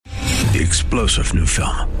The explosive new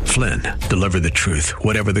film, Flynn, deliver the truth,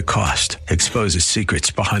 whatever the cost, exposes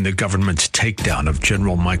secrets behind the government's takedown of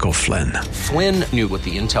General Michael Flynn. Flynn knew what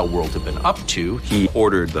the intel world had been up to. He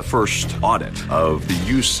ordered the first audit of the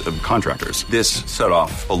use of contractors. This set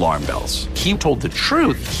off alarm bells. He told the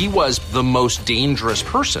truth. He was the most dangerous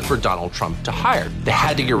person for Donald Trump to hire. They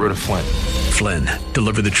had to get rid of Flynn. Flynn,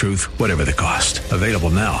 deliver the truth, whatever the cost. Available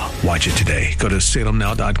now. Watch it today. Go to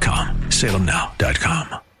salemnow.com.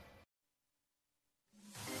 salemnow.com.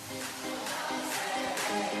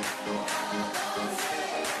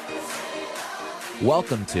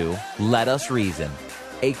 Welcome to Let Us Reason,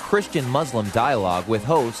 a Christian-Muslim dialogue with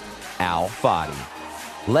host Al Fadi.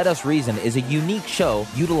 Let Us Reason is a unique show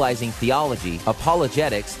utilizing theology,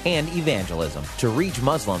 apologetics, and evangelism to reach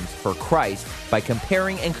Muslims for Christ by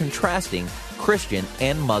comparing and contrasting Christian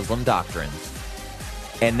and Muslim doctrines.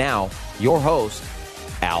 And now, your host,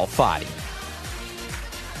 Al Fadi.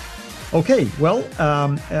 Okay, well,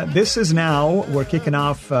 this is now, we're kicking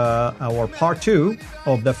off our part 2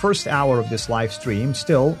 of the first hour of this live stream.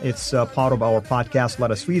 Still, it's part of our podcast,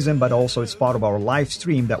 Let Us Reason, but also it's part of our live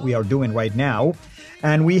stream that we are doing right now.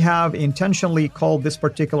 And we have intentionally called this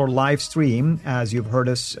particular live stream, as you've heard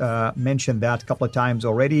us mention that a couple of times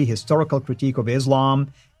already, Historical Critique of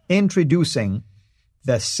Islam, Introducing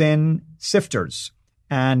the Sin Sifters.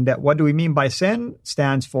 And what do we mean by sin?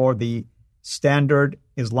 Stands for the standard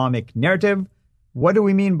Islamic narrative. What do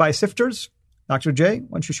we mean by sifters? Dr. J,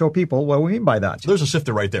 why don't you show people what we mean by that? There's a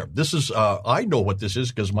sifter right there. This is, I know what this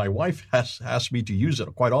is because my wife has asked me to use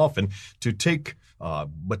it quite often to take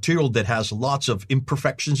material that has lots of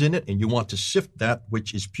imperfections in it, and you want to sift that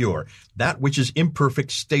which is pure. That which is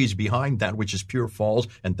imperfect stays behind, that which is pure falls,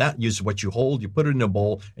 and that is what you hold, you put it in a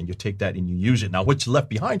bowl, and you take that and you use it. Now, what's left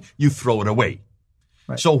behind, you throw it away.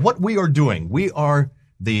 Right. So what we are doing, we are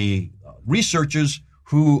the researchers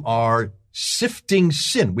who are sifting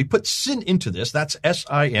sin. We put sin into this. That's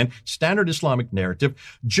S-I-N, Standard Islamic Narrative.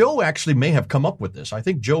 Joe actually may have come up with this. I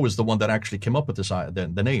think Joe is the one that actually came up with this,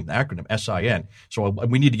 the name, the acronym, S-I-N. So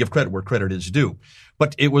we need to give credit where credit is due.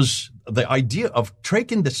 But it was the idea of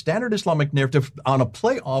taking the Standard Islamic Narrative on a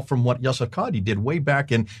play off from what Yasser Qadhi did way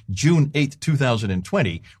back in June 8th,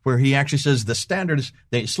 2020, where he actually says the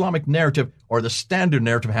Islamic narrative or the standard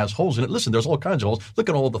narrative has holes in it. Listen, there's all kinds of holes. Look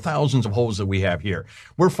at all the thousands of holes that we have here.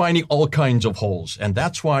 We're finding all kinds of holes. And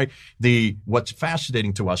that's why what's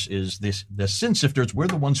fascinating to us is the sin sifters. We're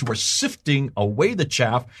the ones who are sifting away the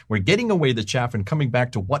chaff. We're getting away the chaff and coming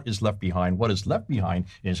back to what is left behind. What is left behind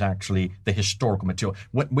is actually the historical material.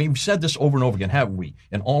 We've said this over and over again, haven't we?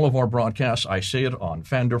 In all of our broadcasts, I say it on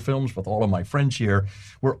Fandor Films with all of my friends here,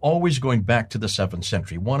 we're always going back to the 7th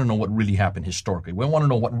century. We want to know what really happened historically. We want to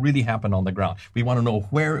know what really happened on the ground. We want to know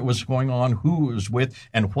where it was going on, who it was with,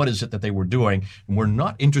 and what is it that they were doing. And we're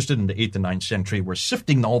not interested in the 8th and 9th century. We're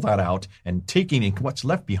sifting all that out and taking in what's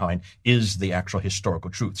left behind is the actual historical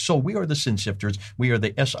truth. So we are the sin sifters. We are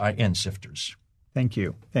the S-I-N sifters. Thank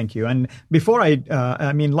you. Thank you. And before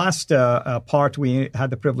last part, we had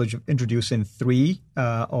the privilege of introducing 3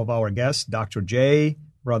 of our guests, Dr. J,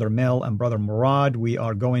 Brother Mel, and Brother Murad. We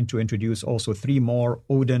are going to introduce also 3 more,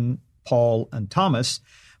 Odin, Paul, and Thomas.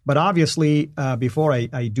 But obviously, before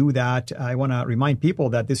I do that, I want to remind people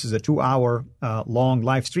that this is a 2-hour long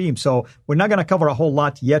live stream. So we're not going to cover a whole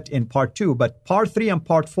lot yet in part 2, but part 3 and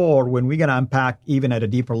part 4, when we're going to unpack even at a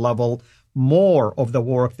deeper level, more of the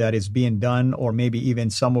work that is being done, or maybe even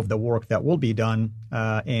some of the work that will be done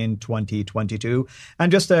in 2022.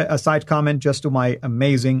 And just a side comment, just to my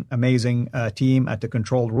amazing team at the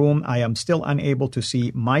control room, I am still unable to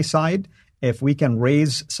see my side. If we can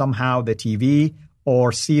raise somehow the TV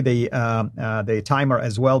or see the timer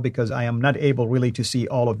as well, because I am not able really to see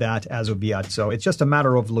all of that as of yet. So it's just a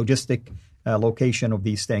matter of logistic location of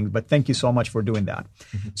these things. But thank you so much for doing that.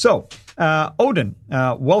 Mm-hmm. So, Odin,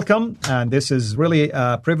 welcome. And this is really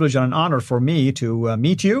a privilege and an honor for me to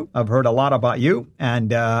meet you. I've heard a lot about you,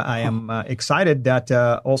 and I am excited that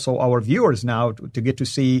also our viewers now to get to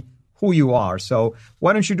see who you are. So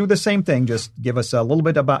why don't you do the same thing? Just give us a little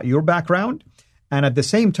bit about your background, and at the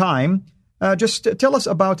same time, just tell us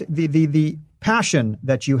about the passion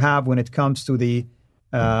that you have when it comes to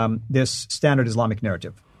this standard Islamic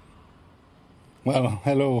narrative. Well,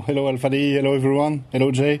 hello Al Fadi, hello everyone, hello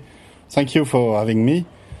Jay. Thank you for having me.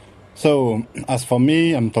 So, as for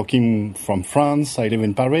me, I'm talking from France. I live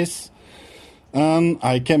in Paris.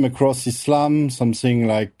 I came across Islam something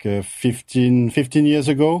like 15 years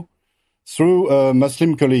ago through a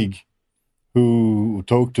Muslim colleague who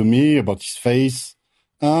talked to me about his faith,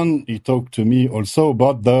 and he talked to me also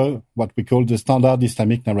about what we call the standard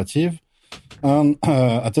Islamic narrative. And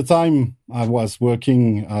at the time, I was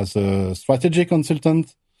working as a strategy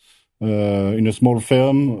consultant in a small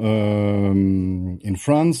firm in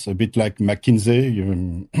France, a bit like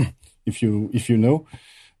McKinsey, if you know.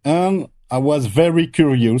 And I was very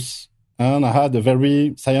curious, and I had a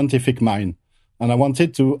very scientific mind, and I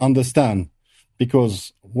wanted to understand,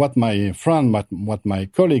 because what my friend, what my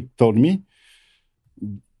colleague told me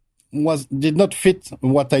did not fit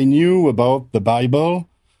what I knew about the Bible,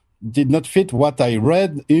 did not fit what I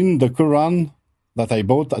read in the Quran that I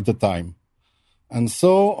bought at the time. And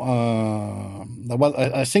so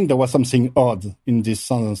I think there was something odd in this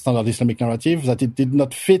standard Islamic narrative, that it did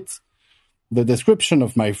not fit the description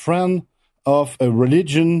of my friend of a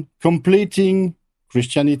religion completing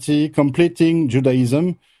Christianity, completing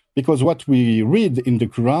Judaism, because what we read in the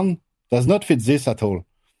Quran does not fit this at all.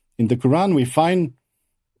 In the Quran, we find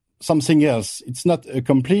something else. It's not a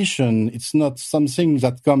completion. It's not something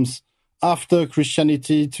that comes after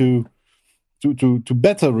Christianity to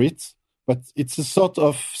better it, but it's a sort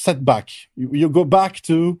of setback. You go back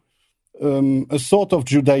to a sort of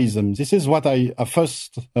Judaism. This is what I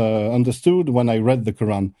first understood when I read the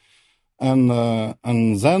Quran. And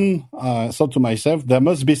then I thought to myself, there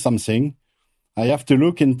must be something. I have to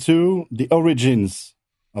look into the origins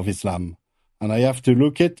of Islam, and I have to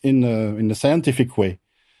look it in a scientific way.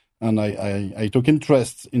 And I took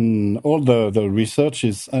interest in all the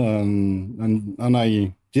researches, and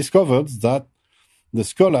I discovered that the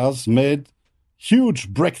scholars made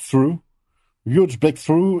huge breakthrough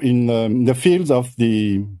in the field of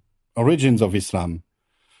the origins of Islam.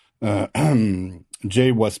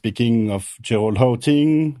 Jay was speaking of Gerald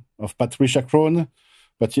Houghting, of Patricia Crone,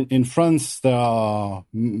 but in France there are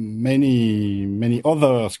many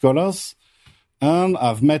other scholars, and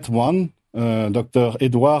I've met one, Dr.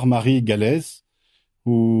 Edouard Marie Galès,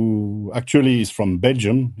 who actually is from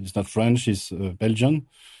Belgium. He's not French, he's Belgian.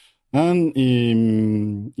 And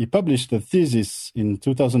he published a thesis in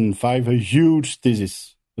 2005, a huge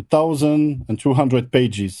thesis, 1,200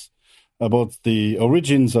 pages, about the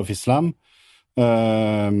origins of Islam,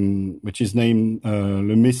 which is named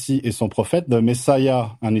Le Messie et son prophète, the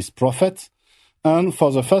Messiah and his prophet. And for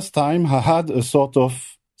the first time, I had a sort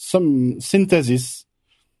of some synthesis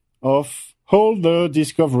of all the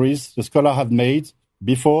discoveries the scholar had made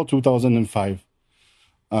before 2005.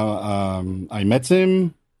 I met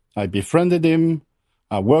him, I befriended him,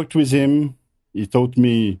 I worked with him, he taught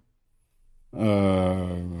me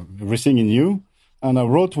everything he knew, and I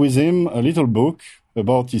wrote with him a little book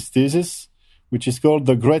about his thesis, which is called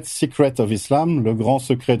The Great Secret of Islam, Le Grand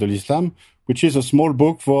Secret de l'Islam, which is a small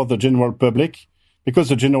book for the general public, because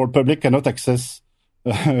the general public cannot access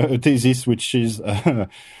a thesis which is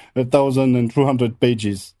 1,200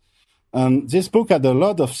 pages. And this book had a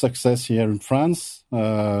lot of success here in France.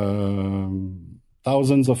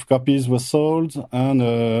 Thousands of copies were sold, and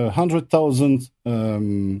 100,000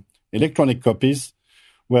 electronic copies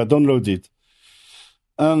were downloaded.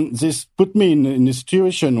 And this put me in a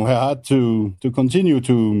situation where I had to continue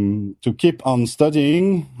to keep on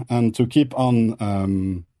studying and to keep on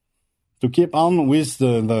with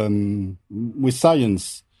with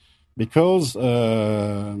science, because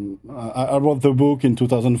I wrote the book in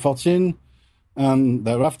 2014, and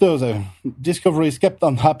thereafter the discoveries kept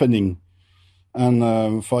on happening.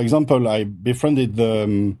 And for example, I befriended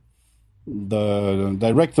the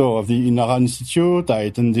director of the Inara Institute. I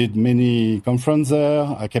attended many conferences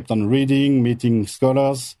there. I kept on reading, meeting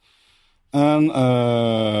scholars, and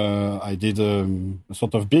I did a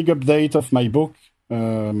sort of big update of my book,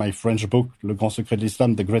 my French book, Le Grand Secret de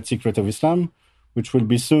l'Islam, The Great Secret of Islam, which will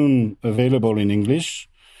be soon available in English.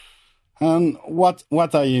 And what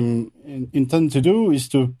I intend to do is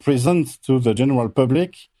to present to the general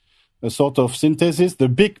public a sort of synthesis, the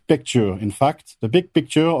big picture, in fact, the big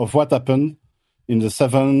picture of what happened in the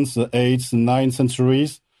 7th, the 8th, 9th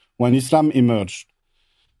centuries when Islam emerged.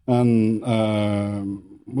 And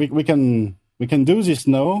we can do this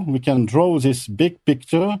now. We can draw this big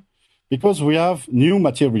picture because we have new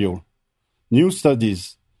material, new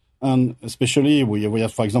studies. And especially we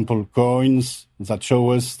have, for example, coins that show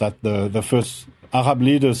us that the first Arab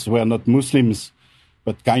leaders were not Muslims,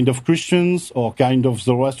 but kind of Christians or kind of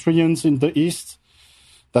Zoroastrians in the East,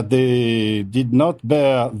 that they did not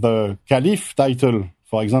bear the Caliph title,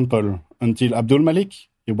 for example, until Abdul Malik.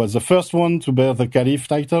 He was the first one to bear the Caliph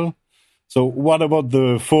title. So what about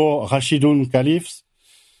the 4 Rashidun Caliphs?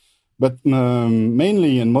 But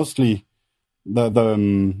mainly and mostly,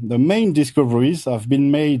 the main discoveries have been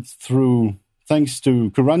made thanks to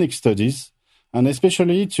Quranic studies, and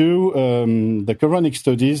especially to the Quranic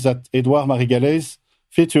studies that Edouard Marie Galès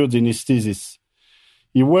featured in his thesis.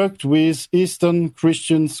 he worked with Eastern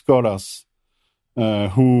Christian scholars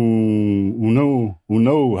who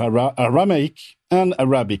know Aramaic and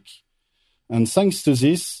Arabic. And thanks to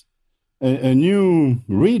this, a new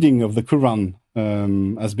reading of the Quran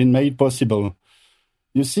has been made possible.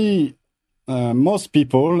 You see, most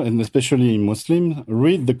people, and especially Muslims,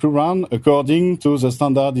 read the Quran according to the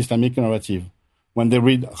standard Islamic narrative. When they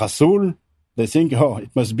read Rasul, they think, oh,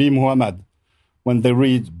 it must be Muhammad. When they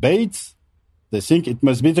read Bayt, they think it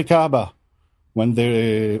must be the Kaaba. When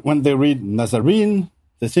they read Nazarene,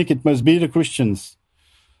 they think it must be the Christians.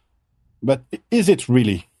 But is it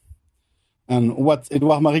really? And what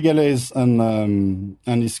Edouard Marie-Gallès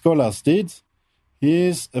and his scholars did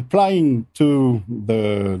is applying to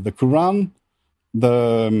the Quran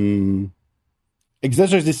the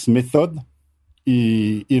exegesis method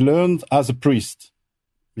he learned as a priest.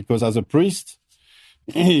 Because as a priest,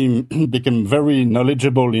 he became very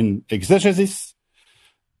knowledgeable in exegesis,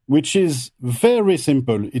 which is very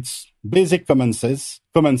simple. It's basic common sense.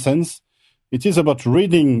 It is about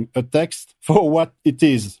reading a text for what it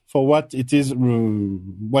is, what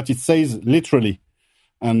it says literally.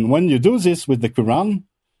 And when you do this with the Quran,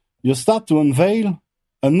 you start to unveil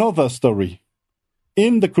another story.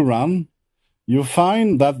 In the Quran, you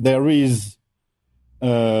find that there is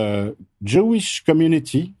a Jewish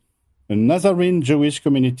community, a Nazarene Jewish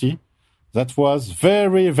community, that was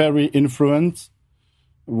very, very influenced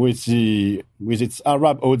with its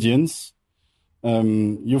Arab audience.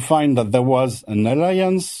 You find that there was an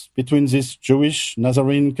alliance between this Jewish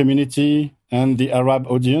Nazarene community and the Arab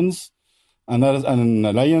audience, an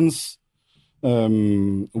alliance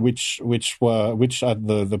which had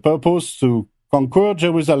the purpose to conquer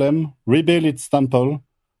Jerusalem, rebuild its temple,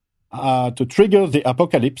 to trigger the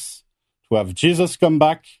apocalypse, to have Jesus come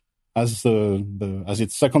back as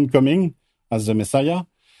its second coming, as the Messiah,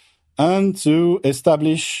 and to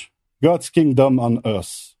establish God's kingdom on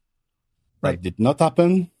earth. Right. That did not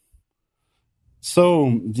happen.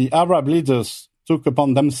 So the Arab leaders took it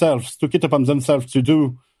upon themselves to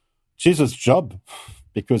do Jesus' job,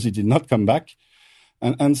 because he did not come back.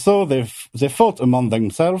 And so they fought among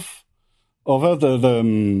themselves over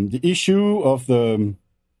the issue of the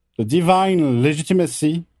divine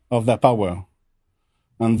legitimacy of their power.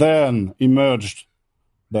 And then emerged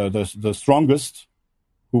the strongest,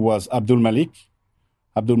 who was Abdul Malik,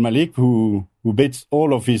 who beat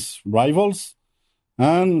all of his rivals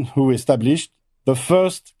and who established the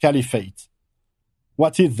first caliphate.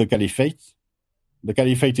 What is the caliphate? The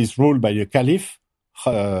caliphate is ruled by a caliph,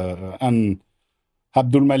 and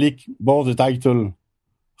Abdul Malik bore the title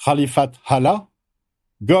Khalifat Allah,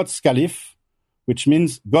 God's caliph, which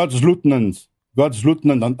means God's lieutenant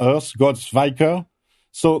on earth, God's vicar.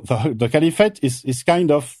 So the caliphate is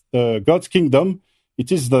kind of God's kingdom.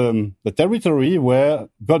 It is the territory where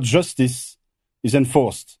God's justice is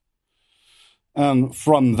enforced. And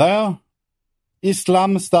from there,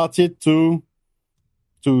 Islam started to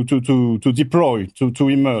deploy, to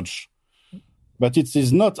emerge. But it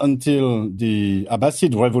is not until the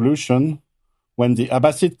Abbasid revolution, when the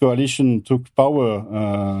Abbasid coalition took power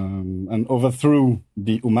and overthrew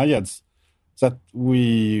the Umayyads, that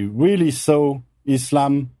we really saw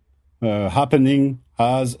Islam happening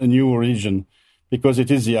as a new religion. Because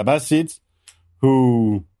it is the Abbasids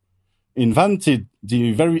who invented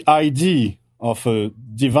the very idea of a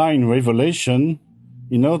divine revelation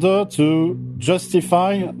in order to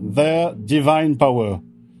justify their divine power.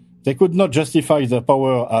 They could not justify their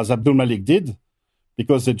power as Abdul Malik did,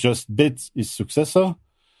 because they just beat his successor.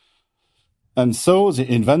 And so they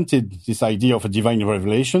invented this idea of a divine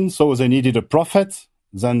revelation. So they needed a prophet.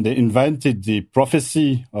 Then they invented the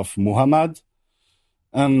prophecy of Muhammad.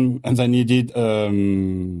 And they needed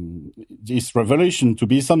this revelation to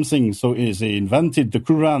be something. So they invented the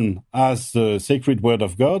Quran as the sacred word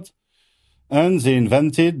of God. And they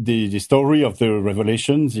invented the story of the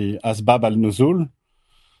revelation, the Asbab al-Nuzul.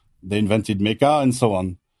 They invented Mecca and so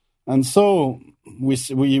on. And so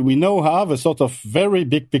we now have a sort of very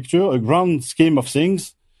big picture, a grand scheme of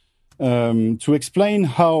things, to explain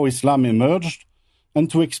how Islam emerged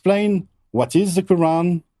and to explain what is the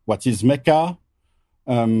Quran, what is Mecca,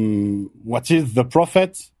 what is the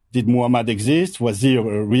prophet? Did Muhammad exist? Was he a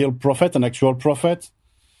real prophet, an actual prophet?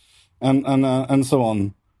 And so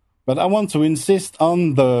on. But I want to insist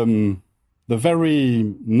on the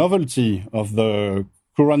very novelty of the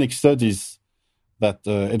Quranic studies that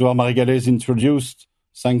Edouard Marie-Gallès introduced,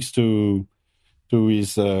 thanks to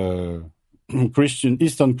his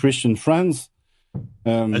Eastern Christian friends.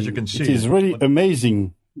 As you can see, it is really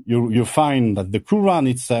amazing. You find that the Quran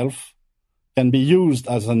itself can be used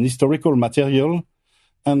as an historical material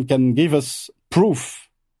and can give us proof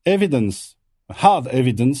evidence, hard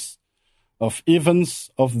evidence of events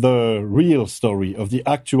of the real story, of the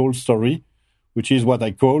actual story, which is what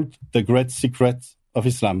I called the great secret of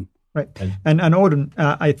Islam. Right. And Odin,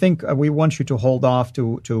 I think we want you to hold off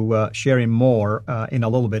to sharing more in a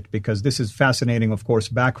little bit, because this is fascinating, of course,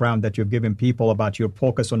 background that you've given people about your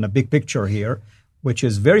focus on the big picture here, which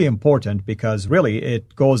is very important because really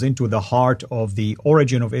it goes into the heart of the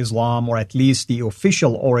origin of Islam, or at least the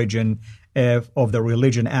official origin of the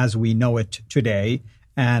religion as we know it today,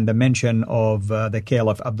 and the mention of the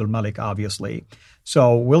Caliph Abdul Malik, obviously.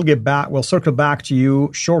 So we'll circle back to you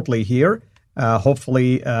shortly here.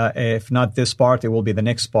 Hopefully, if not this part, it will be the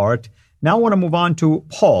next part. Now I want to move on to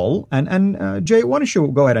Paul. And Jay, why don't you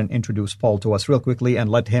go ahead and introduce Paul to us real quickly and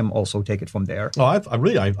let him also take it from there. Oh,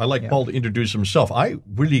 I like Paul to introduce himself. I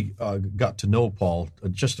really got to know Paul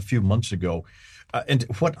just a few months ago. And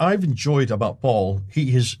what I've enjoyed about Paul,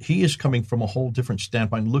 he is coming from a whole different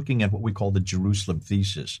standpoint, looking at what we call the Jerusalem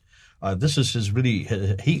thesis. This is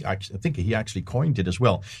I think he actually coined it as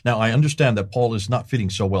well. Now, I understand that Paul is not feeling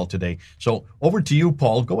so well today. So over to you,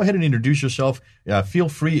 Paul. Go ahead and introduce yourself. Feel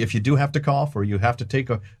free if you do have to cough or you have to take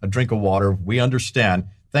a drink of water. We understand.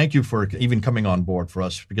 Thank you for even coming on board for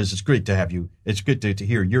us, because it's great to have you. It's good to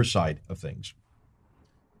hear your side of things.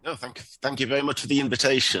 No, thank you very much for the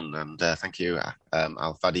invitation, and thank you,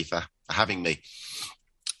 Al-Fadi, for having me.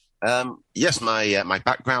 Yes, my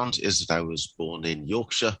background is that I was born in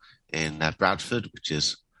Yorkshire, in Bradford, which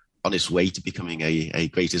is on its way to becoming a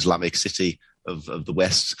great Islamic city of the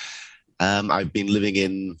West. I've been living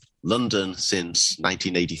in London since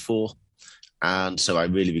 1984, and so I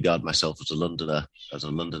really regard myself as a Londoner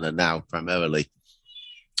now, primarily.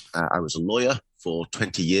 I was a lawyer for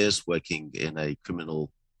 20 years, working in a criminal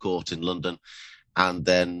court in London, and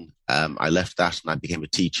then I left that and I became a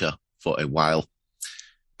teacher for a while.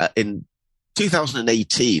 In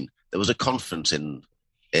 2018, there was a conference in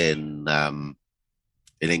England,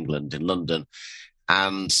 in London,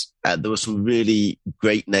 and there were some really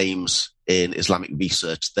great names in Islamic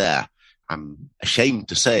research there. I'm ashamed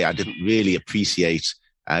to say I didn't really appreciate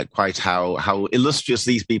quite how illustrious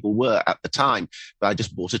these people were at the time, but I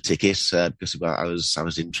just bought a ticket because I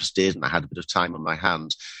was interested and I had a bit of time on my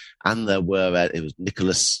hands. And there were it was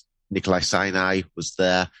Nikolai Sinai was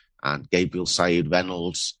there, and Gabriel Said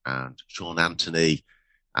Reynolds and Sean Anthony,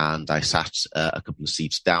 and I sat a couple of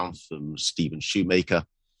seats down from Stephen Shoemaker,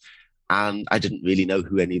 and I didn't really know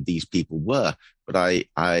who any of these people were, but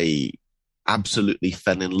I absolutely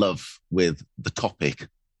fell in love with the topic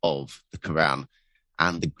of the Quran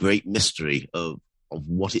and the great mystery of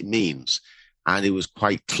what it means. And it was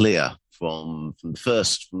quite clear from the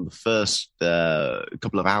first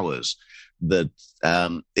couple of hours that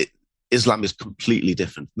Islam is completely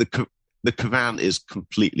different. The Quran is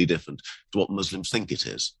completely different to what Muslims think it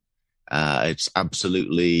is. It's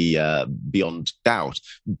absolutely beyond doubt,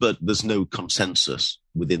 but there's no consensus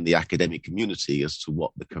within the academic community as to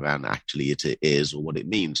what the Quran actually it is or what it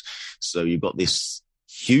means. So you've got this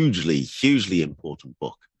hugely, hugely important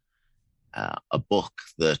book, a book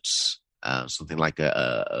that something like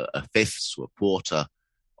a fifth to a quarter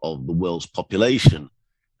of the world's population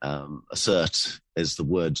assert is the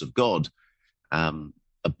words of God,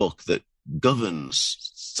 a book that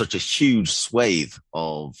governs such a huge swathe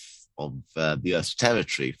of the Earth's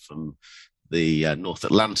territory, from the North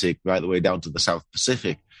Atlantic right the way down to the South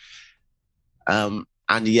Pacific. And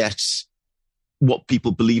yet what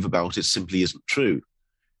people believe about it simply isn't true,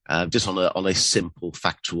 just on a simple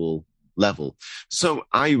factual level. So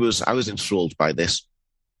I was enthralled by this,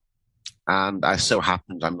 and I so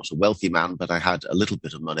happened, I'm not a wealthy man, but I had a little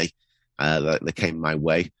bit of money that came my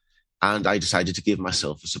way, and I decided to give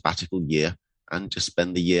myself a sabbatical year and just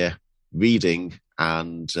spend the year reading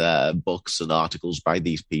and books and articles by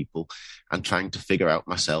these people and trying to figure out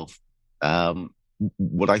myself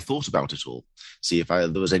what I thought about it all, see if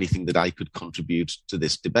there was anything that I could contribute to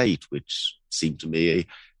this debate, which seemed to me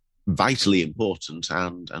vitally important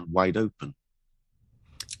and wide open.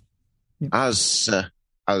 Yeah.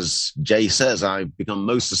 As Jay says, I've become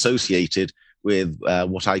most associated with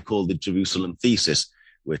what I call the Jerusalem thesis,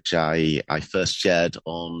 which I first shared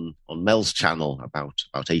on Mel's channel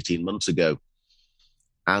about 18 months ago.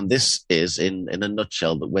 And this is, in a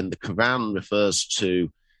nutshell, that when the Quran refers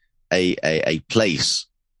to a place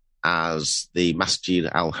as the Masjid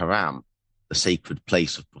al-Haram, the sacred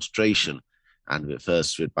place of prostration, and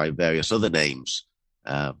refers to it by various other names,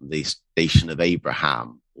 the Station of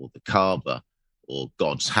Abraham, or the Kaaba, or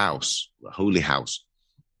God's house, the Holy House.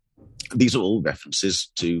 These are all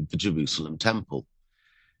references to the Jerusalem temple.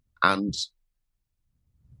 And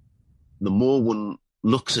the more one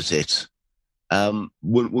looks at it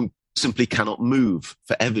one simply cannot move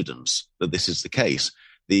for evidence that this is the case.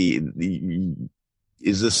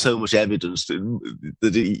 Is there so much evidence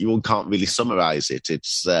that you can't really summarize it?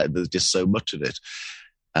 There's just so much of it.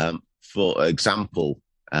 For example,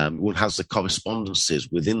 one has the correspondences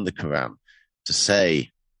within the Quran to say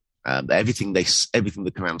everything the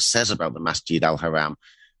Quran says about the Masjid al-Haram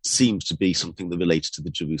seems to be something that relates to the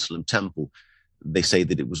Jerusalem temple. They say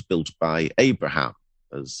that it was built by Abraham,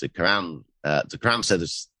 as the Quran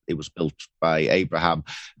says it was built by Abraham,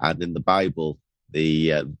 and in the Bible,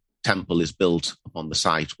 the temple is built upon the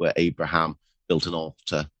site where Abraham built an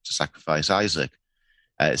altar to sacrifice Isaac.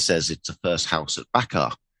 It says it's the first house at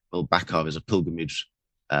Bakar. Well, Bakar is a pilgrimage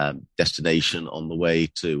destination on the way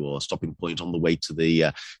to, or stopping point on the way to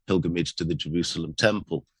the pilgrimage to the Jerusalem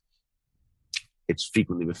temple. It's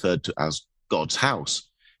frequently referred to as God's house.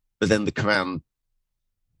 But then the Quran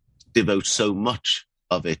devotes so much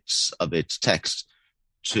of its text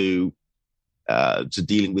to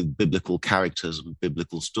dealing with biblical characters and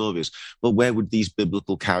biblical stories. Well, where would these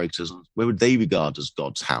biblical characters, where would they regard as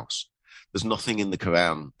God's house? There's nothing in the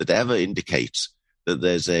Quran that ever indicates that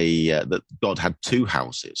that God had two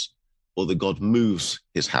houses, or that God moves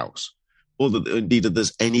his house, or that indeed that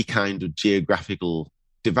there's any kind of geographical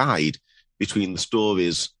divide between the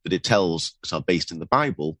stories that it tells that are based in the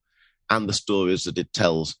Bible and the stories that it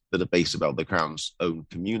tells that are based about the Quran's own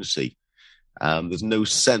community. There's no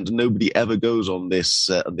sense. Nobody ever goes on this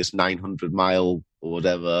 900-mile or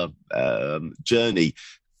whatever journey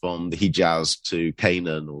from the Hijaz to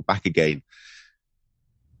Canaan or back again.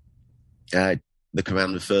 The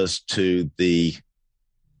Quran refers to the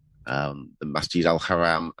Masjid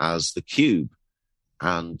al-Haram as the cube,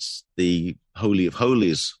 and the Holy of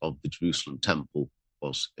Holies of the Jerusalem temple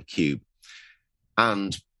was a cube.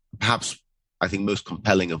 And perhaps, I think most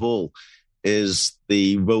compelling of all, is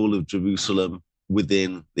the role of Jerusalem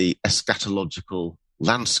within the eschatological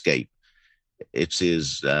landscape. It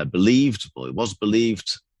is believed, or it was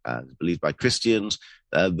believed by Christians,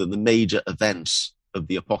 that the major events of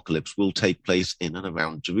the apocalypse will take place in and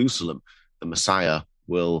around Jerusalem. The Messiah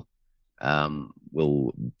will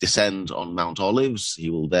descend on Mount Olives. He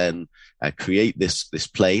will then create this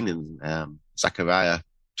plain in Zechariah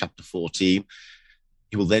chapter 14.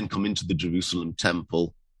 He will then come into the Jerusalem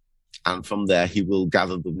temple, and from there he will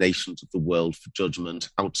gather the nations of the world for judgment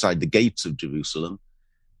outside the gates of Jerusalem.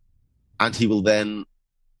 And he will then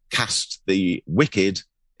cast the wicked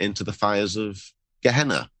into the fires of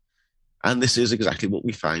Gehenna. And this is exactly what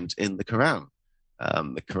we find in the Quran.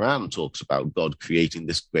 The Quran talks about God creating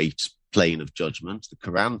this great plain of judgment. The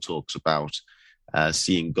Quran talks about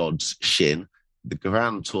seeing God's shin. The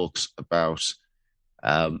Quran talks about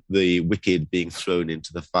the wicked being thrown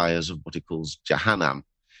into the fires of what it calls Jahannam.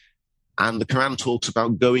 And the Quran talks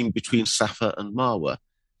about going between Safa and Marwa.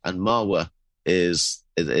 And Marwa is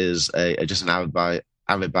just an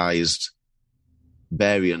Arabized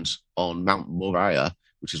variant on Mount Moriah,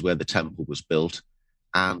 which is where the temple was built.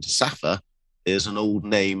 And Safa is an old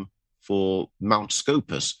name for Mount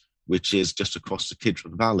Scopus, which is just across the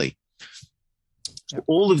Kidron Valley. So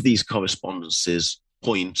all of these correspondences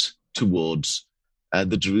point towards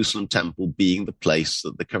the Jerusalem temple being the place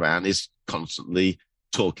that the Quran is constantly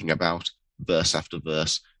talking about, verse after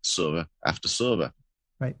verse, surah after surah.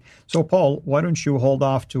 Right. So, Paul, why don't you hold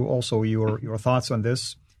off to also your thoughts on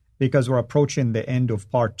this, because we're approaching the end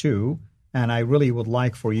of part 2, and I really would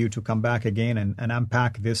like for you to come back again and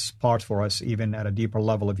unpack this part for us, even at a deeper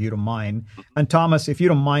level, if you don't mind. And Thomas, if you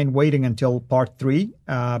don't mind waiting until part 3,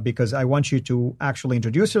 because I want you to actually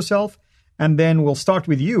introduce yourself, and then we'll start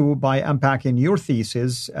with you by unpacking your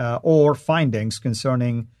thesis or findings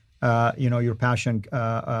concerning your passion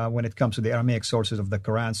when it comes to the Aramaic sources of the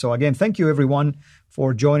Quran. So again, thank you everyone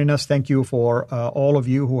for joining us. Thank you for all of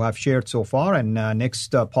you who have shared so far. And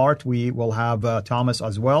next part, we will have Thomas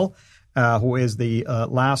as well, who is the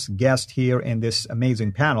last guest here in this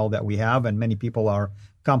amazing panel that we have. And many people are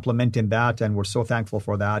complimenting that, and we're so thankful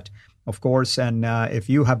for that, of course. And if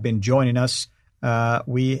you have been joining us,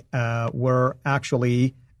 we were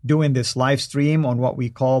actually doing this live stream on what we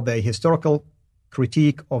call the Historical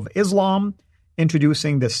Critique of Islam,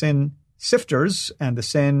 introducing the sin sifters, and the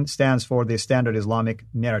sin stands for the Standard Islamic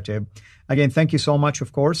Narrative. Again, thank you so much,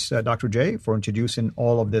 of course, Dr. J, for introducing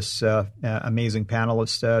all of this amazing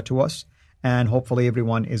panelists to us, and hopefully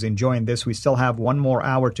everyone is enjoying this. We still have one more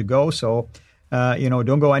hour to go, so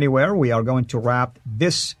don't go anywhere. We are going to wrap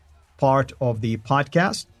this part of the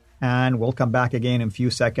podcast, and we'll come back again in a few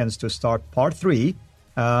seconds to start part 3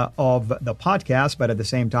 of the podcast. But at the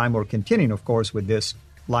same time, we're continuing, of course, with this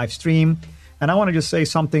live stream. And I want to just say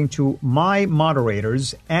something to my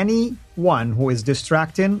moderators. Anyone who is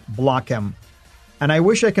distracting, block him. And I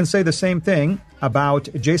wish I can say the same thing about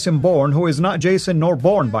Jason Bourne, who is not Jason nor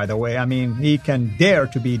Bourne, by the way. I mean, he can dare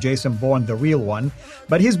to be Jason Bourne, the real one.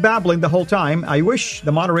 But he's babbling the whole time. I wish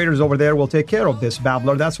the moderators over there will take care of this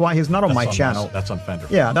babbler. That's why he's not on my channel. That's on Fender.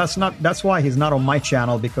 Yeah, that's why he's not on my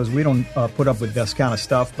channel, because we don't put up with this kind of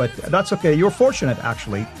stuff. But that's okay. You're fortunate,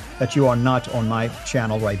 actually, that you are not on my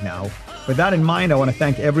channel right now. With that in mind, I want to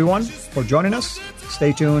thank everyone for joining us.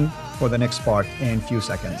 Stay tuned for the next part in a few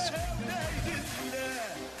seconds.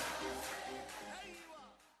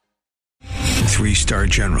 Three-star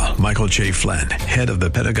General Michael J. Flynn, head of the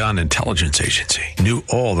Pentagon Intelligence Agency, knew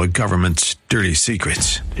all the government's dirty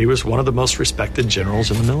secrets. He was one of the most respected generals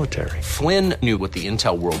in the military. Flynn knew what the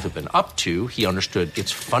intel world had been up to. He understood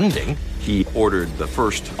its funding. He ordered the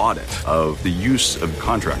first audit of the use of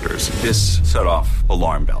contractors. This set off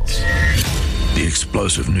alarm bells. The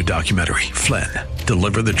explosive new documentary, Flynn,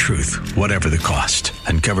 Deliver the Truth, Whatever the Cost,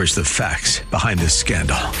 uncovers the facts behind this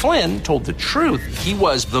scandal. Flynn told the truth. He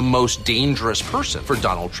was the most dangerous person for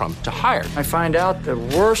Donald Trump to hire. I find out the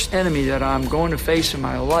worst enemy that I'm going to face in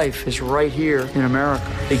my life is right here in America.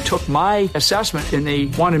 They took my assessment and they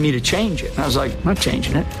wanted me to change it. And I was like, I'm not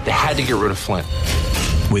changing it. They had to get rid of Flynn.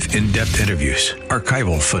 With in-depth interviews,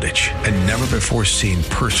 archival footage, and never-before-seen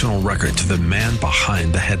personal records of the man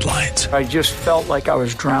behind the headlines. I just felt like I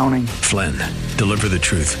was drowning. Flynn, Deliver the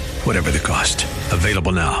Truth, Whatever the Cost.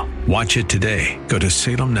 Available now. Watch it today. Go to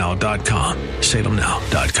salemnow.com.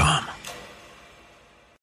 salemnow.com.